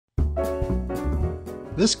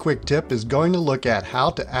This quick tip is going to look at how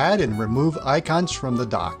to add and remove icons from the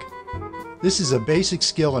dock. This is a basic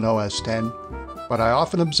skill in OS X, but I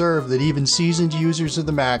often observe that even seasoned users of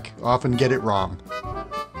the Mac often get it wrong.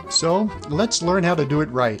 So let's learn how to do it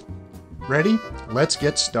right. Ready? Let's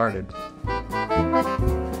get started.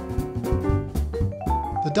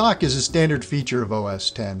 The dock is a standard feature of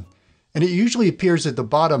OS X, and it usually appears at the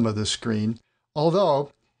bottom of the screen,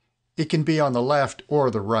 although it can be on the left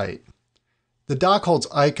or the right. The dock holds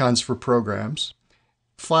icons for programs,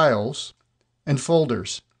 files, and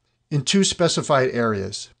folders in two specified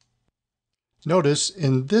areas. Notice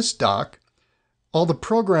in this dock, all the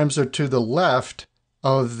programs are to the left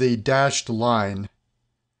of the dashed line.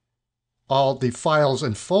 All the files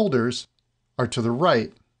and folders are to the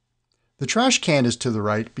right. The trash can is to the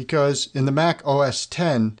right because in the Mac OS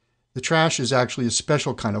X, the trash is actually a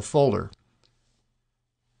special kind of folder.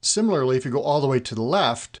 Similarly, if you go all the way to the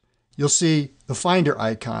left, you'll see the Finder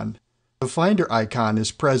icon. The Finder icon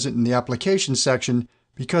is present in the application section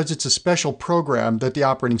because it's a special program that the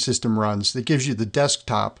operating system runs that gives you the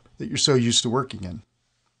desktop that you're so used to working in.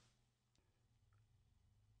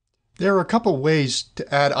 There are a couple ways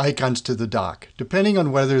to add icons to the dock, depending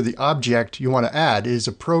on whether the object you want to add is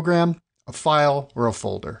a program, a file, or a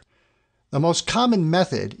folder. The most common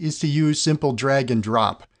method is to use simple drag and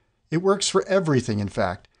drop. It works for everything, in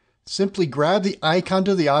fact. Simply grab the icon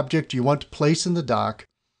to the object you want to place in the dock,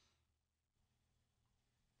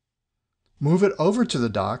 move it over to the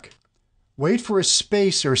dock, wait for a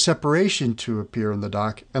space or separation to appear in the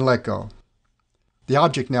dock, and let go. The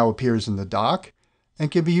object now appears in the dock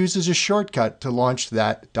and can be used as a shortcut to launch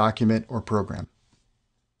that document or program.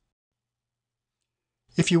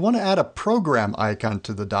 If you want to add a program icon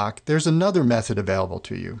to the dock, there's another method available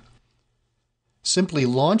to you. Simply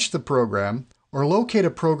launch the program or locate a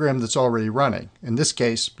program that's already running, in this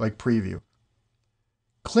case, like Preview.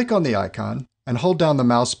 Click on the icon and hold down the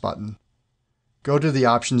mouse button. Go to the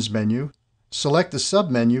Options menu, select the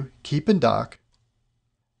submenu, Keep in Dock,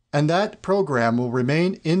 and that program will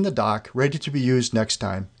remain in the dock ready to be used next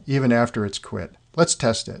time, even after it's quit. Let's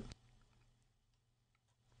test it.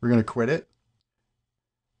 We're going to quit it.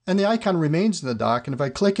 And the icon remains in the dock, and if I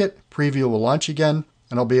click it, Preview will launch again,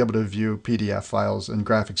 and I'll be able to view PDF files and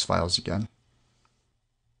graphics files again.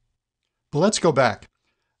 But let's go back.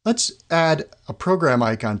 Let's add a program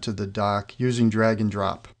icon to the dock using drag and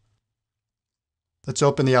drop. Let's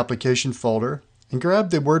open the application folder and grab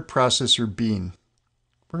the word processor Bean.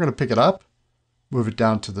 We're going to pick it up, move it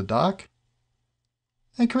down to the dock,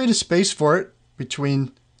 and create a space for it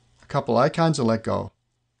between a couple icons and let go.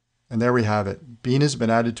 And there we have it. Bean has been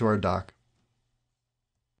added to our dock.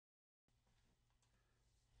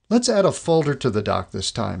 Let's add a folder to the dock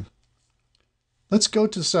this time. Let's go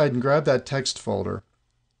to the side and grab that text folder,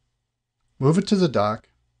 move it to the dock,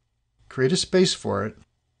 create a space for it,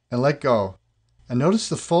 and let go. And notice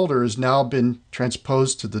the folder has now been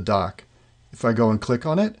transposed to the dock. If I go and click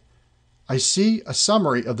on it, I see a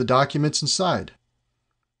summary of the documents inside.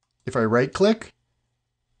 If I right-click,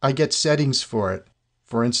 I get settings for it.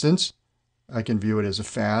 For instance, I can view it as a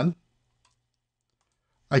fan.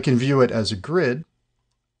 I can view it as a grid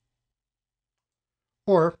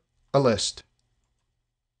or a list.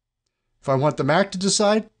 If I want the Mac to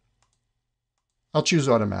decide, I'll choose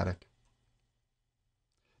automatic.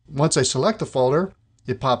 Once I select the folder,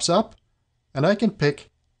 it pops up and I can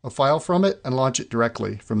pick a file from it and launch it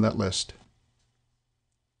directly from that list.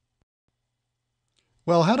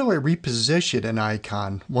 Well, how do I reposition an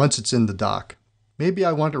icon once it's in the dock? Maybe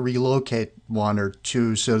I want to relocate one or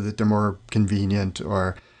two so that they're more convenient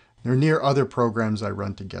or they're near other programs I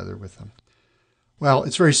run together with them. Well,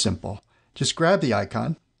 it's very simple. Just grab the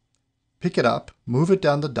icon, pick it up, move it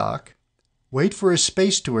down the dock, wait for a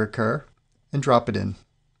space to occur, and drop it in.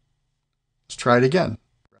 Let's try it again.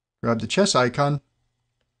 Grab the chess icon,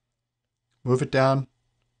 move it down,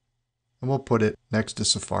 and we'll put it next to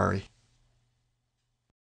Safari.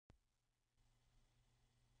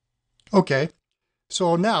 Okay,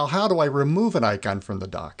 so now how do I remove an icon from the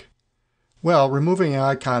dock? Well, removing an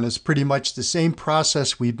icon is pretty much the same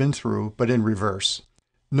process we've been through, but in reverse.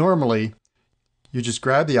 Normally, you just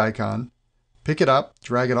grab the icon, pick it up,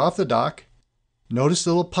 drag it off the dock. Notice the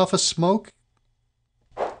little puff of smoke?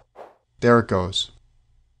 There it goes.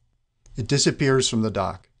 It disappears from the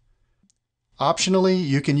dock. Optionally,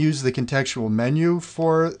 you can use the contextual menu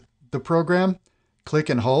for the program. Click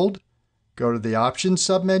and hold, go to the Options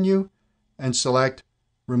submenu, and select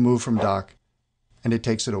Remove from Dock, and it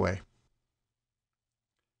takes it away.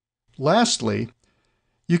 Lastly,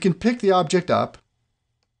 you can pick the object up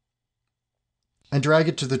and drag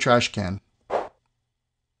it to the trash can.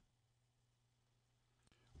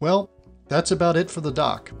 Well, that's about it for the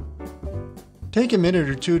dock. Take a minute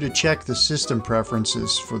or two to check the system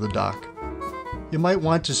preferences for the dock. You might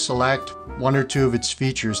want to select one or two of its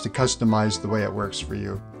features to customize the way it works for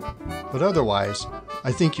you. But otherwise,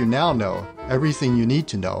 I think you now know everything you need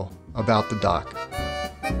to know about the dock.